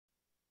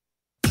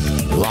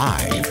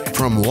Live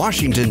from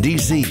Washington,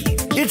 D.C.,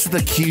 it's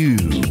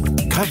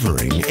theCUBE,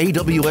 covering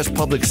AWS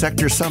Public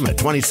Sector Summit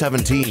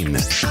 2017.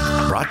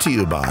 Brought to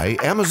you by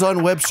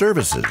Amazon Web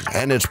Services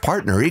and its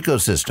partner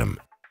ecosystem.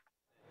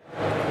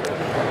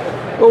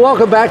 Well,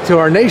 welcome back to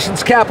our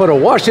nation's capital,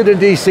 Washington,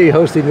 D.C.,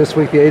 hosting this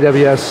week the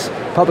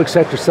AWS Public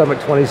Sector Summit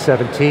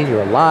 2017.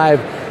 You're live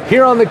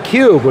here on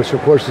theCUBE, which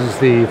of course is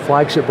the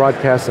flagship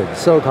broadcast of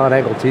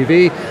SiliconANGLE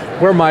TV,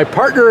 where my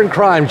partner in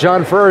crime,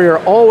 John Furrier,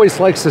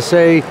 always likes to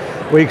say,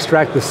 we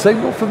extract the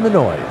signal from the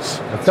noise.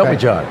 Don't we,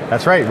 John?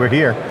 That's right, we're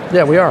here.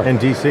 Yeah, we are. In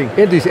DC.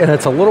 In DC, and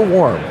it's a little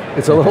warm.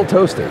 It's a little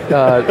toasty.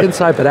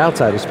 Inside but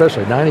outside,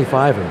 especially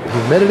 95 and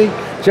humidity.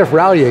 Jeff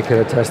Ralyea can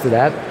attest to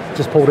that.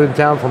 Just pulled in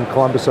town from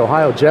Columbus,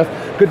 Ohio. Jeff,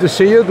 good to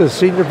see you, the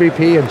Senior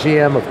VP and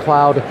GM of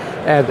Cloud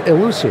at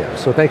Ellucian.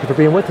 So thank you for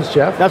being with us,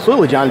 Jeff.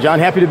 Absolutely, John. John,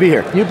 happy to be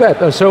here. You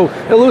bet. So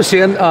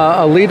Ellucian,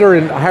 a leader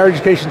in higher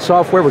education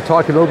software. We're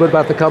talking a little bit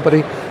about the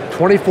company.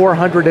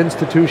 2,400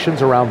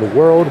 institutions around the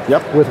world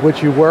with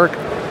which you work.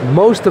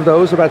 Most of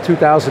those, about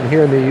 2,000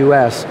 here in the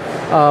US.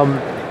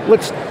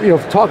 Let's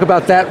talk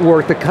about that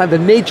work, the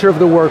nature of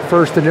the work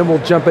first, and then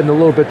we'll jump in a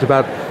little bit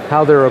about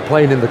how they're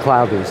playing in the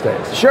cloud these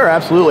days. Sure,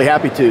 absolutely,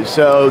 happy to.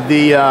 So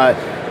the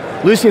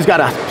Ellucian's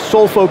got a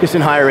sole focus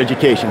in higher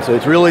education, so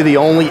it's really the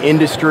only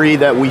industry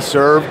that we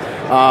serve.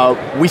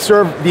 We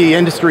serve the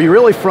industry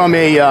really from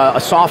a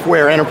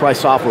software, enterprise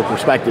software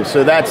perspective.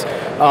 So that's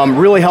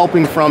really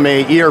helping from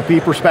a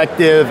ERP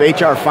perspective,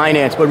 HR,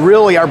 finance, but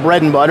really our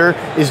bread and butter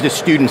is the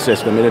student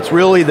system, and it's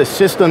really the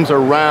systems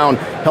around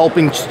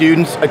helping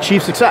students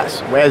achieve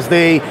success. As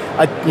they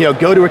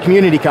go to a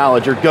community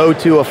college or go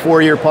to a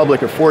four-year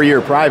public or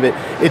four-year private,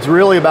 it's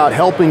really about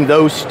helping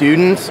those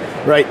students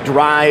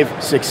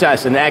drive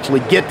success and actually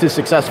get to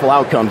successful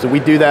outcomes. And we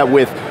do that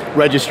with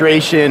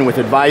registration, with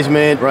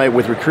advisement,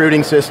 with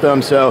recruiting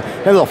systems. So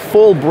there's a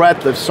full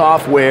breadth of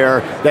software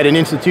that an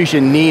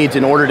institution needs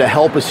in order to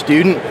help a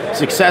student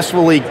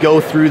successfully go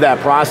through that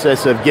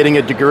process of getting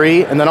a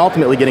degree and then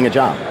ultimately getting a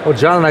job. Well,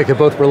 John and I can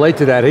both relate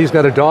to that. He's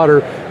got a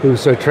daughter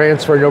who's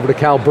transferring over to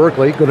Cal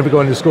Berkeley, going to be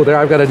going to school there.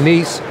 I've got a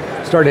niece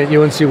starting at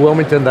UNC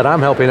Wilmington that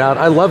I'm helping out.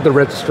 I love the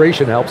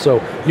registration help,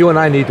 so you and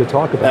I need to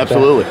talk about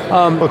Absolutely. that.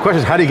 Well, the question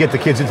is, how do you get the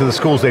kids into the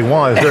schools they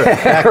want? Is there a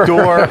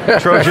backdoor,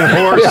 Trojan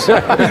horse?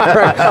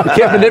 Right. You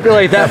can't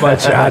manipulate that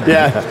much, John.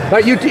 Yeah.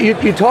 But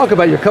you talk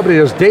about your company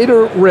as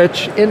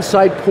data-rich,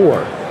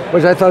 insight-poor,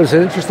 which I thought was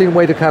an interesting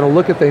way to kind of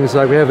look at things.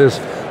 Like we have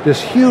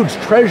this huge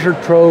treasure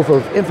trove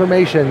of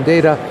information and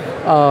data,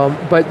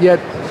 but yet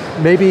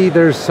maybe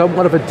there's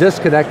somewhat of a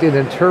disconnect in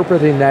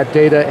interpreting that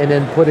data and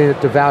then putting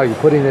it to value,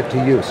 putting it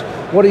to use.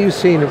 What are you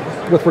seeing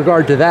with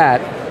regard to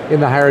that in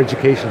the higher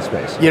education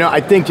space?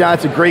 I think, John,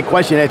 it's a great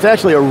question. It's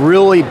actually a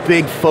really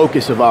big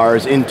focus of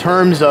ours in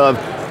terms of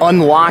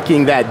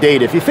unlocking that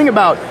data. If you think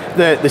about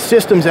the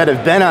systems that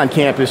have been on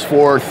campus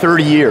for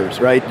 30 years,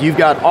 you've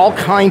got all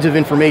kinds of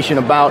information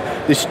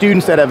about the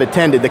students that have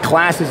attended, the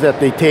classes that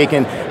they've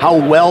taken, how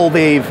well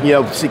they've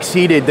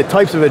succeeded, the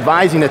types of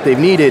advising that they've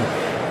needed.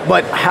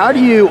 But how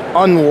do you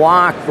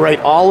unlock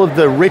all of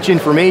the rich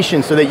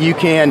information so that you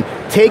can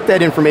take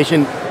that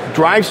information,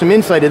 drive some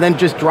insight, and then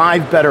just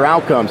drive better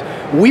outcomes?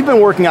 We've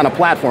been working on a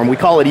platform, we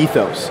call it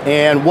Ethos,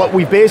 and what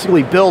we've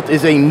basically built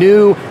is a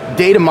new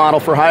data model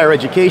for higher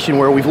education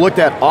where we've looked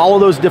at all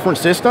of those different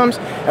systems,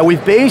 and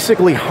we've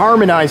basically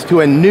harmonized to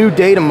a new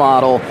data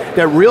model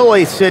that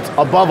really sits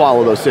above all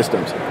of those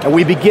systems. And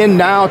we begin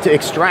now to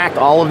extract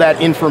all of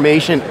that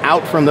information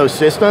out from those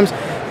systems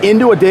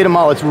into a data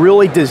model that's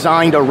really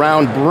designed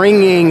around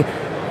bringing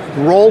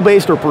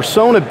role-based or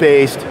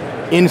persona-based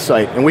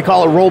insight, and we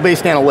call it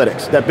role-based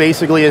analytics, that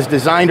basically is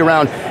designed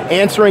around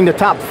answering the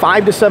top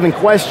 5 to 7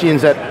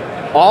 questions that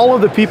all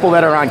of the people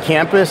that are on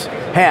campus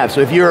have.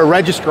 So if you're a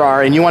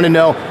registrar and you want to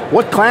know,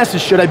 what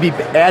classes should I be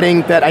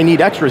adding that I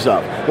need extras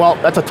of? Well,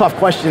 that's a tough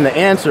question to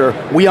answer.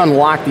 We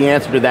unlock the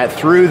answer to that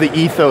through the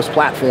Ethos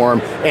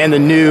platform and the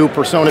new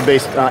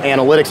persona-based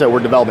analytics that we're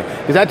developing.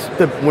 Because that's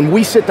when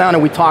we sit down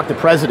and we talk to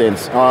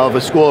presidents of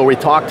a school, or we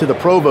talk to the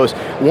provost,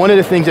 one of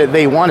the things that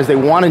they want is they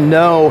want to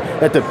know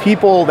that the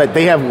people that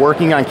they have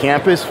working on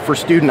campus for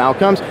student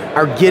outcomes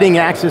are getting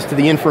access to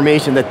the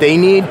information that they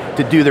need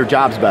to do their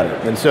jobs better.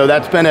 And so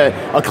that's been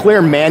a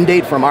clear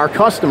mandate from our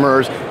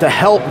customers to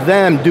help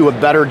them do a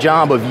better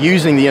job of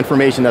using the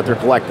information that they're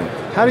collecting.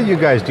 How do you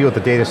guys deal with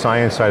the data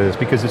science side of this?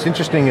 Because it's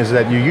interesting is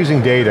that you're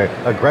using data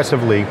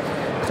aggressively.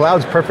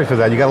 Cloud's perfect for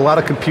that. You got a lot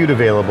of compute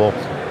available.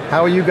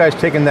 How are you guys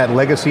taking that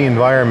legacy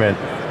environment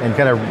and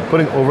kind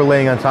of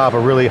overlaying on top a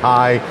really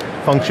high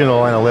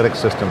functional analytics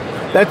system?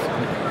 That's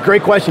a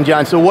great question,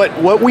 John. So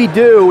what we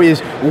do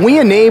is we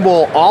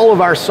enable all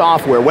of our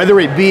software, whether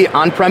it be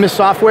on-premise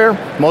software.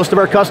 Most of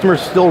our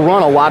customers still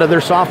run a lot of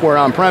their software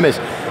on-premise.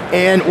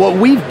 And what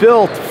we've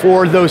built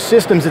for those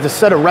systems is a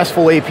set of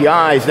RESTful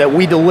APIs that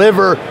we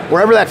deliver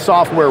wherever that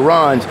software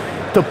runs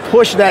to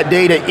push that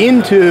data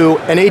into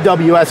an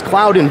AWS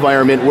cloud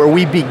environment where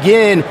we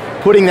begin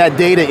putting that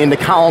data into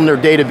columnar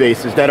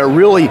databases that are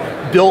really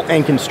built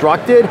and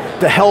constructed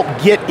to help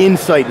get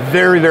insight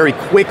very, very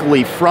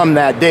quickly from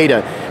that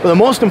data. But the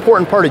most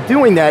important part of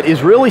doing that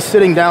is really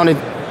sitting down and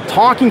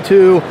talking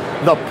to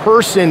the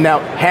person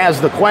that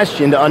has the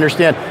question to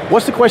understand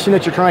what's the question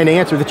that you're trying to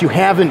answer that you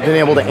haven't been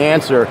able to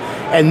answer,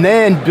 and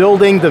then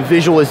building the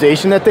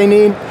visualization that they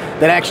need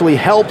that actually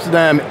helps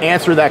them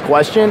answer that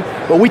question.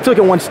 But we took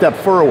it one step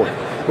forward.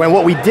 When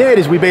what we did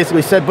is we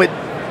basically said, but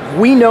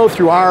we know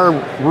through our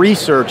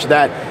research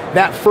that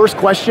that first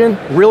question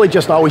really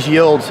just always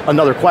yields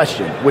another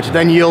question, which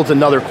then yields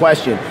another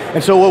question.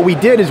 And so what we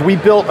did is we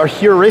built a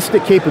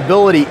heuristic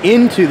capability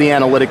into the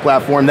analytic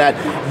platform that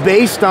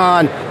based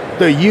on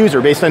the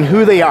user, based on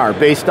who they are,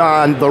 based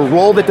on the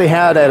role that they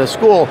had at a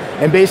school,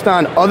 and based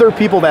on other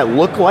people that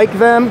look like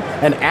them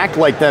and act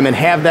like them and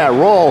have that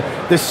role,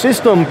 the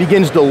system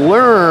begins to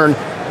learn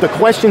the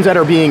questions that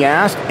are being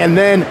asked, and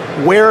then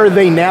where are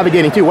they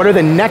navigating to? What are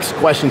the next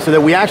questions, so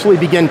that we actually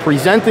begin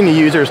presenting the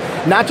users,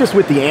 not just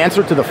with the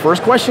answer to the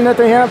first question that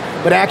they have,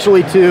 but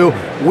actually to,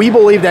 we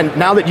believe that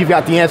now that you've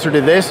got the answer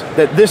to this,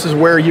 that this is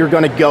where you're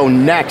going to go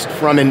next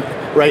from an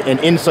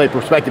insight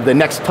perspective, the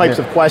next types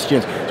of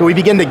questions. So we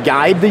begin to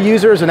guide the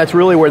users, and that's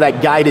really where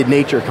that guided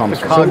nature comes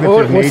from.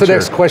 So what's the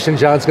next question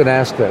John's going to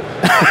ask then?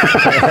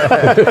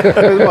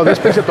 Well, this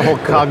brings up the whole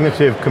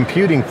cognitive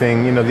computing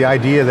thing, you know, the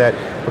idea that,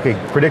 okay,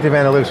 predictive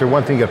analytics are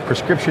one thing, you got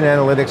prescription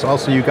analytics,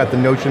 also you got the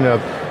notion of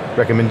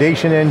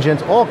recommendation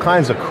engines, all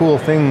kinds of cool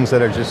things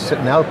that are just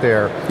sitting out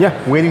there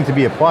waiting to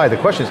be applied. The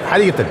question is, how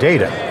do you get the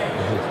data?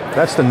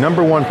 That's the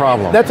number one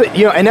problem. That's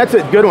and that's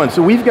a good one.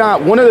 So we've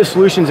got, one of the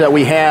solutions that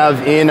we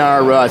have in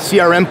our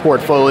CRM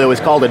portfolio is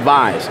called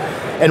Advise.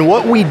 And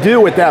what we do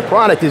with that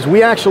product is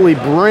we actually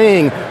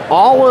bring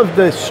all of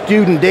the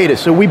student data.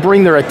 So we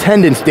bring their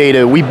attendance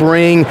data, we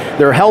bring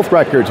their health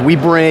records, we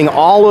bring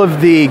all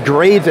of the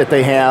grades that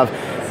they have,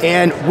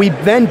 and we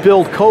then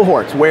build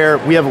cohorts where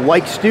we have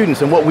like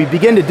students, and what we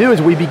begin to do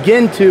is we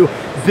begin to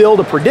build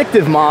a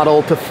predictive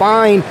model to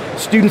find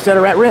students that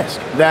are at risk.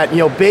 That,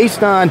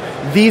 based on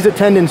these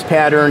attendance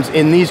patterns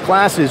in these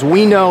classes,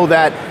 we know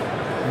that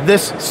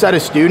this set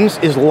of students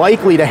is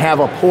likely to have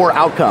a poor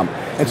outcome.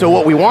 And so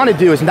what we want to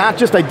do is not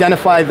just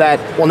identify that,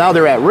 well, now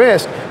they're at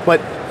risk,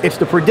 but it's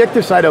the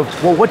predictive side of,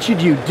 well, what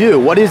should you do?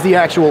 What is the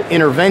actual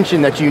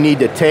intervention that you need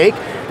to take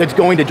that's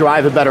going to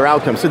drive a better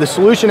outcome? So the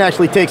solution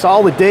actually takes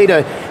all the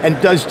data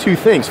and does two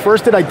things.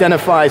 First, it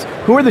identifies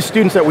who are the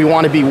students that we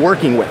want to be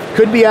working with.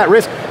 Could be at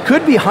risk,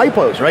 could be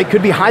hypos, right?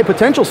 Could be high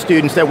potential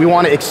students that we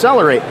want to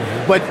accelerate,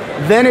 but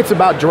then it's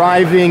about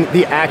driving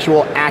the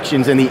actual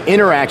actions and the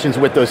interactions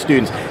with those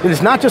students. And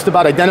it's not just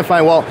about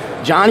identifying, well,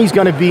 Johnny's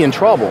going to be in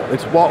trouble.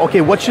 It's, well,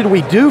 okay, what should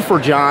we do for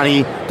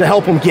Johnny to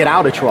help him get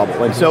out of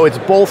trouble? And so it's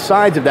both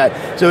sides of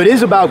that. So it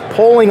is about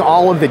pulling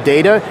all of the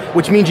data,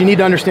 which means you need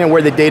to understand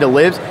where the data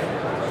lives.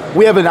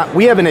 We have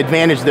an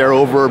advantage there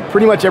over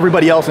pretty much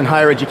everybody else in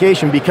higher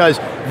education, because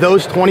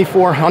those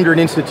 2,400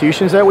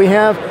 institutions that we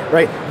have,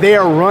 right, they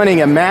are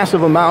running a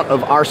massive amount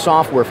of our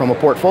software from a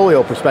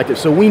portfolio perspective,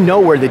 so we know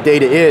where the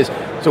data is,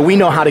 so we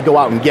know how to go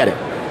out and get it.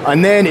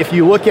 And then if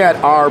you look at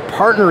our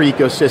partner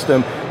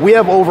ecosystem, we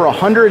have over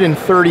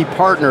 130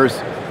 partners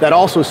that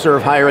also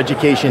serve higher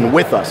education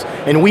with us.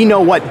 And we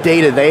know what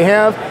data they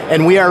have,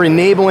 and we are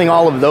enabling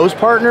all of those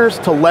partners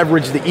to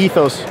leverage the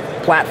Ethos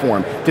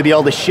platform to be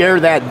able to share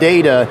that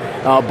data,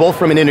 both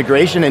from an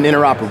integration and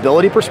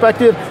interoperability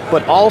perspective,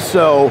 but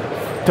also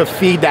to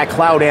feed that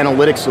cloud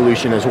analytics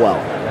solution as well.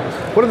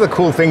 What are the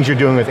cool things you're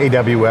doing with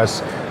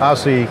AWS?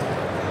 Obviously,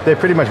 they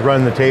pretty much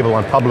run the table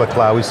on public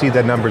cloud. We see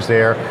the numbers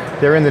there.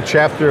 They're in the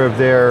chapter of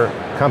their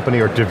company,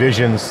 or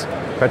divisions,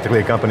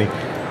 practically a company.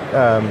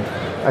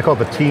 I call it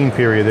the teen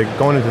period. They're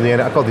going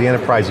into I call it the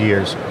enterprise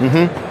years.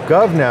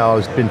 Gov now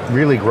has been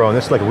really growing.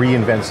 This is like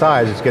reInvent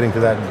size. It's getting to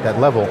that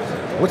level.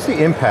 What's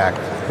the impact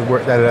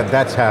that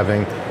that's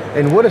having?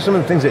 And what are some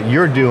of the things that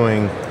you're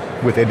doing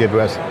with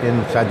AWS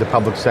inside the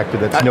public sector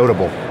that's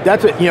notable?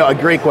 That's a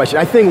great question.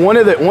 I think one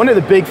of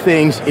the big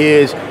things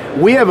is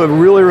we have a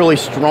really, really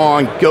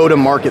strong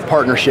go-to-market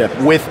partnership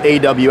with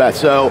AWS.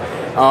 So,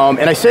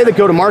 and I say the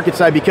go-to-market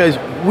side because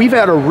we've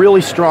had a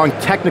really strong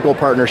technical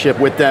partnership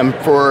with them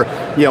for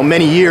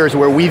many years,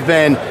 where we've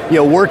been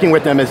working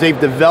with them as they've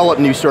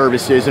developed new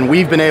services, and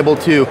we've been able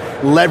to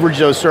leverage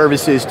those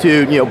services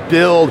to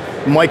build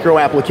micro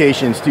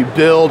applications, to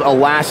build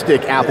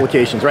elastic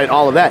applications, right?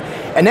 All of that.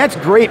 And that's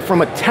great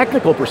from a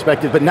technical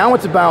perspective, but now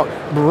it's about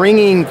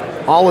bringing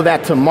all of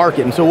that to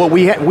market. And so what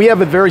we have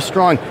a very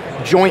strong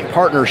joint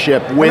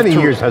partnership with. How many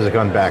years has it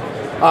gone back?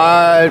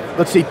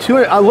 Let's see,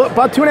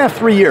 about 2.5,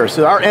 3 years.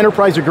 So our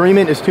enterprise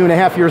agreement is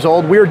 2.5 years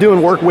old. We were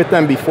doing work with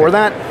them before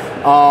that.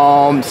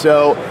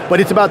 But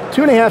it's about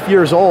 2.5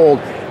 years old.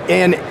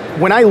 And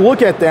when I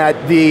look at that,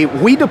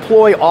 we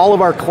deploy all of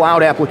our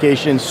cloud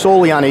applications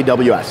solely on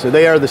AWS. So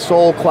they are the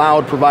sole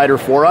cloud provider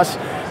for us.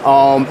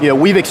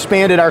 We've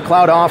expanded our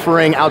cloud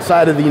offering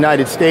outside of the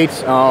United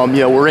States.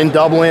 We're in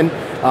Dublin.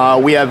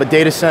 We have a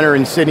data center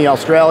in Sydney,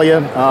 Australia,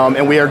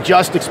 and we are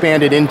just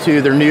expanded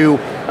into their new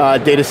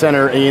data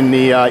center in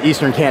the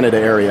Eastern Canada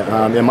area,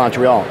 in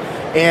Montreal.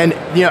 And,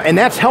 and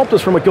that's helped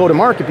us from a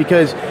go-to-market,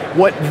 because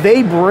what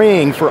they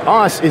bring for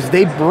us is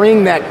they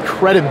bring that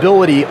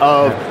credibility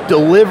of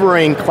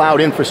delivering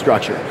cloud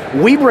infrastructure.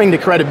 We bring the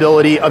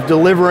credibility of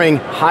delivering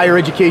higher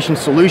education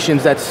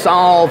solutions that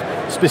solve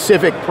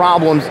specific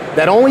problems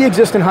that only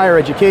exist in higher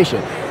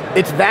education.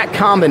 It's that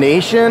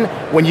combination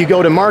when you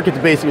go to market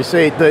to basically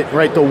say that,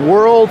 right, the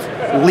world's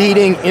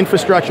leading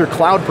infrastructure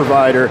cloud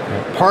provider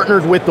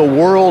partnered with the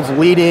world's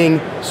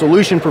leading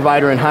solution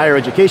provider in higher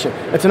education.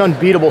 That's an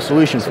unbeatable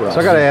solution for us.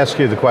 So I got to ask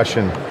you the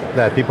question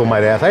that people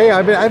might ask. Hey,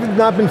 I have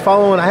not been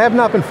following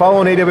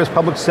AWS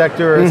Public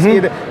Sector,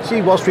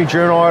 see Wall Street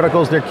Journal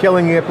articles, they're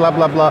killing it, blah,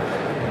 blah, blah.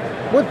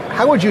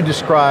 How would you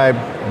describe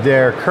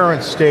their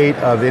current state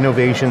of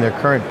innovation, their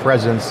current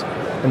presence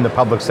in the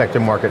public sector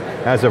market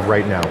as of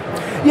right now?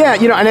 Yeah,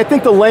 and I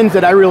think the lens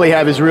that I really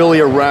have is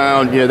really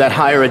around that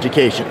higher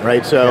education,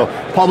 right? So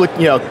public,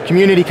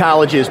 community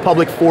colleges,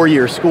 public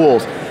four-year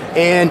schools.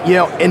 And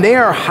and they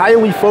are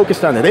highly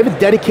focused on that. They have a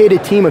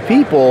dedicated team of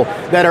people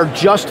that are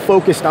just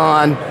focused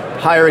on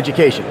higher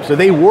education. So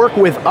they work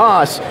with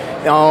us,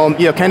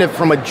 kind of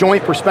from a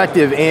joint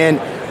perspective, and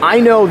I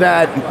know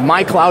that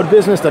my cloud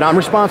business that I'm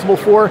responsible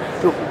for,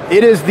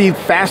 it is the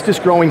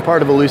fastest growing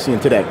part of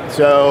Ellucian today.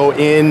 So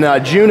in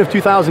June of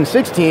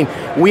 2016,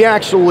 we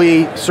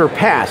actually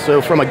surpassed,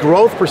 so from a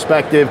growth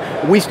perspective,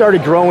 we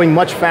started growing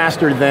much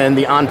faster than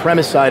the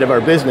on-premise side of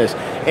our business.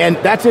 And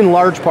that's in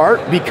large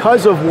part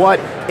because of what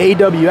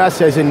AWS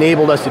has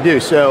enabled us to do.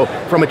 So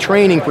from a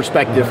training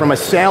perspective, from a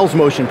sales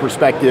motion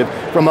perspective,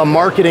 from a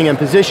marketing and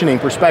positioning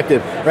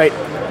perspective, right?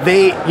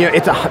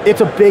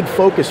 It's a big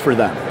focus for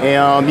them.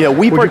 And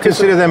we would you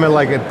consider them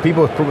like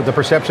people? The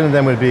perception of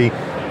them would be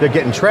they're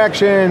getting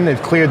traction,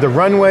 they've cleared the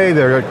runway,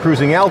 they're at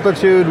cruising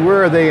altitude.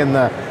 Where are they in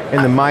the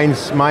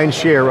mind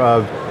share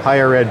of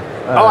higher ed?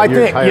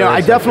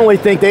 I definitely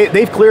think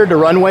they've cleared the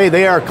runway.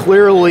 They are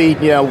clearly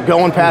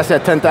going past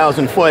that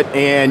 10,000 foot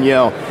and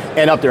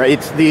and up there.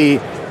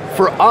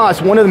 For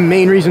us, one of the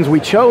main reasons we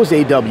chose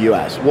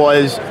AWS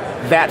was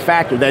that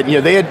factor, that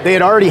they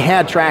had already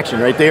had traction,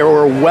 right? They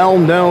were well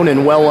known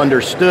and well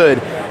understood,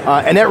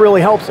 and that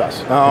really helps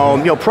us.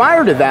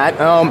 Prior to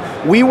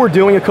that, we were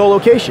doing a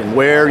co-location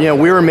where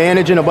we were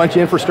managing a bunch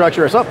of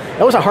infrastructure ourselves.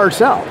 That was a hard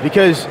sell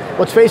because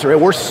let's face it, right,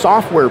 we're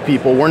software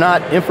people, we're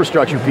not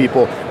infrastructure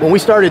people. When we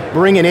started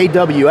bringing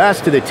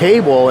AWS to the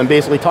table and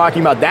basically talking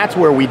about that's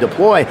where we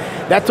deploy,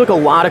 that took a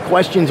lot of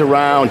questions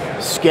around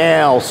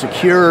scale,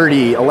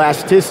 security,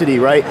 elasticity,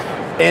 right?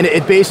 And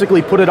it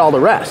basically put it all to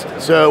rest.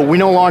 So we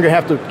no longer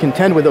have to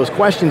contend with those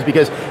questions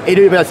because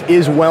AWS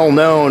is well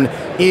known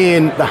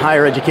in the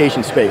higher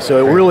education space.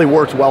 So it really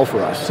works well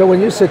for us. So when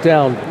you sit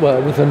down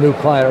with a new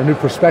client or a new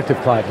prospective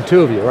client, the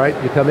two of you,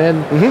 right? You come in,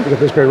 you get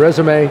this great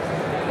resume,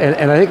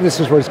 and I think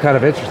this is what's kind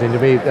of interesting to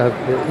me.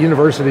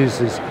 Universities,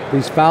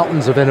 these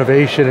fountains of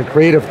innovation and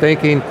creative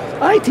thinking.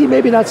 IT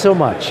maybe not so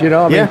much,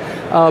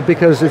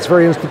 because it's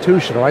very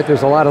institutional, right?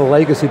 There's a lot of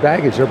legacy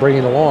baggage they're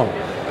bringing along.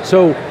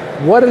 So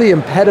what are the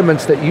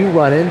impediments that you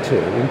run into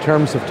in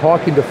terms of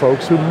talking to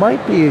folks who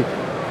might be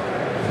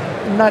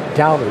not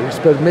doubters,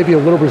 but maybe a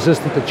little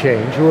resistant to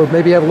change, or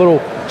maybe have a little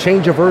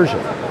change aversion?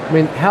 I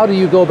mean, how do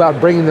you go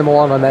about bringing them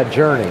along on that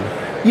journey?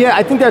 Yeah,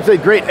 I think that's a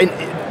great, and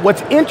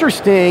what's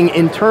interesting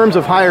in terms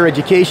of higher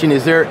education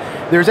is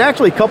there's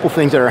actually a couple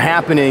things that are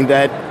happening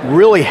that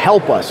really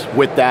help us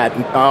with that,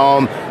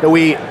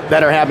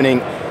 that are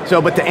happening.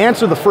 So, but to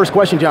answer the first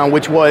question, John,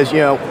 which was,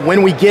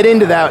 when we get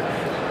into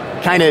that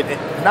kind of,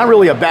 not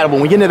really a battle, but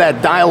when we get into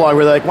that dialogue,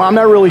 we're like, well, I'm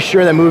not really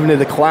sure that moving to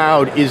the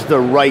cloud is the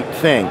right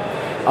thing.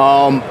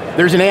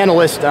 There's an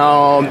analyst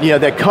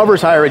that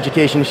covers higher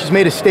education. She's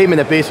made a statement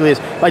that basically is,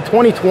 by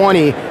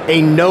 2020,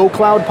 a no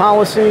cloud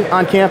policy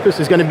on campus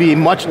is going to be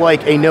much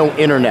like a no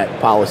internet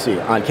policy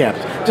on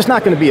campus. Just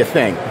not going to be a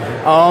thing.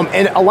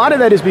 And a lot of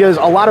that is because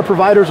a lot of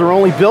providers are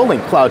only building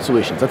cloud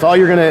solutions. That's all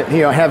you're going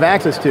to have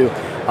access to.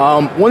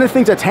 One of the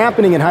things that's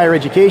happening in higher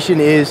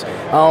education is,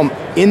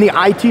 in the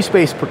IT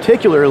space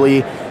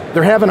particularly,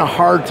 they're having a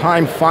hard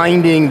time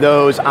finding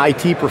those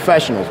IT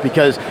professionals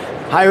because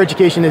higher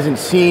education isn't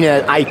seen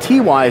as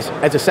IT-wise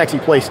as a sexy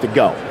place to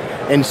go.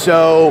 And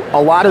so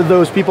a lot of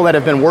those people that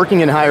have been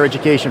working in higher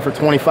education for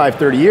 25,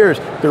 30 years,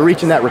 they're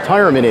reaching that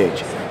retirement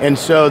age. And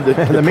so the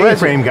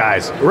mainframe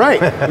guys. Right,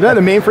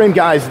 the mainframe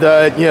guys,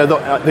 the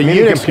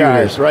Unix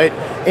guys, right?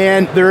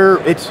 And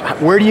it's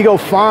where do you go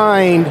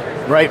find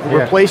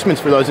replacements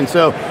for those? And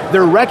so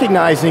they're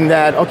recognizing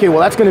that, okay, well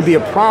that's going to be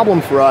a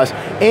problem for us.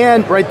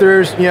 And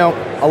there's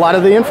a lot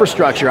of the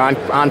infrastructure,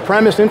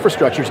 on-premise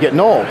infrastructure is getting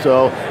old.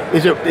 So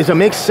does it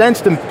make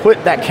sense to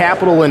put that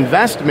capital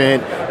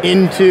investment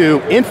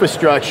into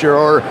infrastructure,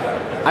 or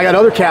I got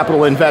other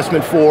capital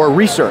investment for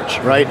research,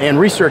 right? And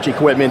research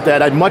equipment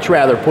that I'd much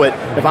rather put,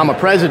 if I'm a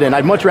president,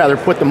 I'd much rather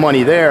put the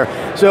money there.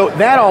 So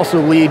that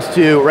also leads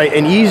to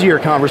an easier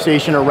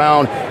conversation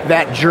around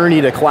that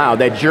journey to cloud,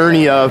 that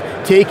journey of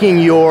taking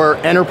your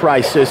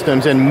enterprise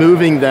systems and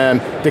moving them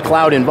to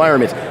cloud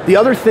environments. The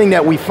other thing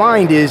that we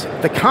find is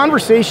the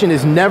conversation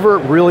is never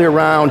really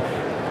around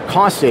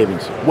cost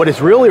savings. What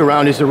it's really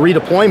around is the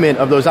redeployment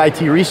of those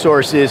IT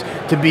resources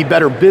to be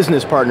better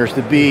business partners,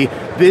 to be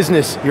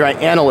business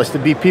analysts, to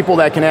be people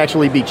that can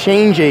actually be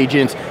change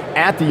agents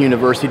at the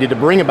university to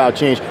bring about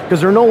change, because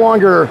they're no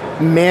longer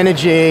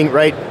managing,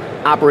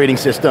 operating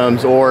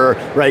systems or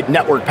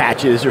network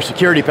patches or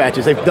security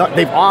patches. They've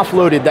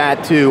offloaded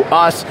that to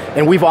us,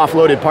 and we've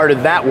offloaded part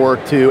of that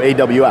work to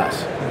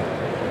AWS.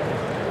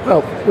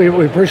 Well,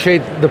 we appreciate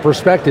the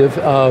perspective.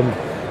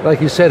 Like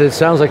you said, it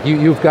sounds like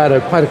you've got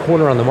quite a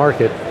corner on the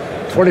market.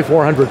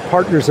 2,400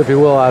 partners, if you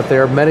will, out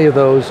there, many of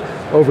those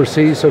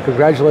overseas, so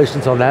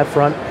congratulations on that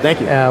front.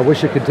 Thank you.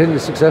 Wish you continued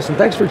success, and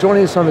thanks for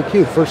joining us on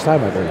theCUBE. First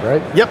time, I believe,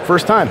 right? Yep,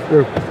 first time.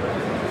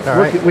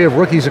 We have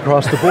rookies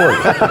across the board.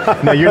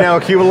 Now you're now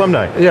a CUBE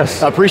alumni.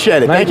 Yes. I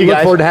appreciate it, thank you guys.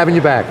 Look forward to having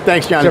you back.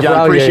 Thanks, John. Jeff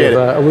Ralyea, appreciate it.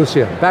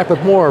 Ellucian. Back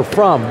with more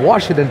from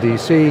Washington,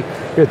 D.C. here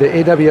at the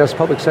AWS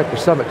Public Sector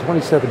Summit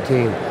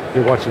 2017.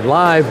 You're watching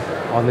live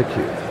on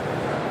theCUBE.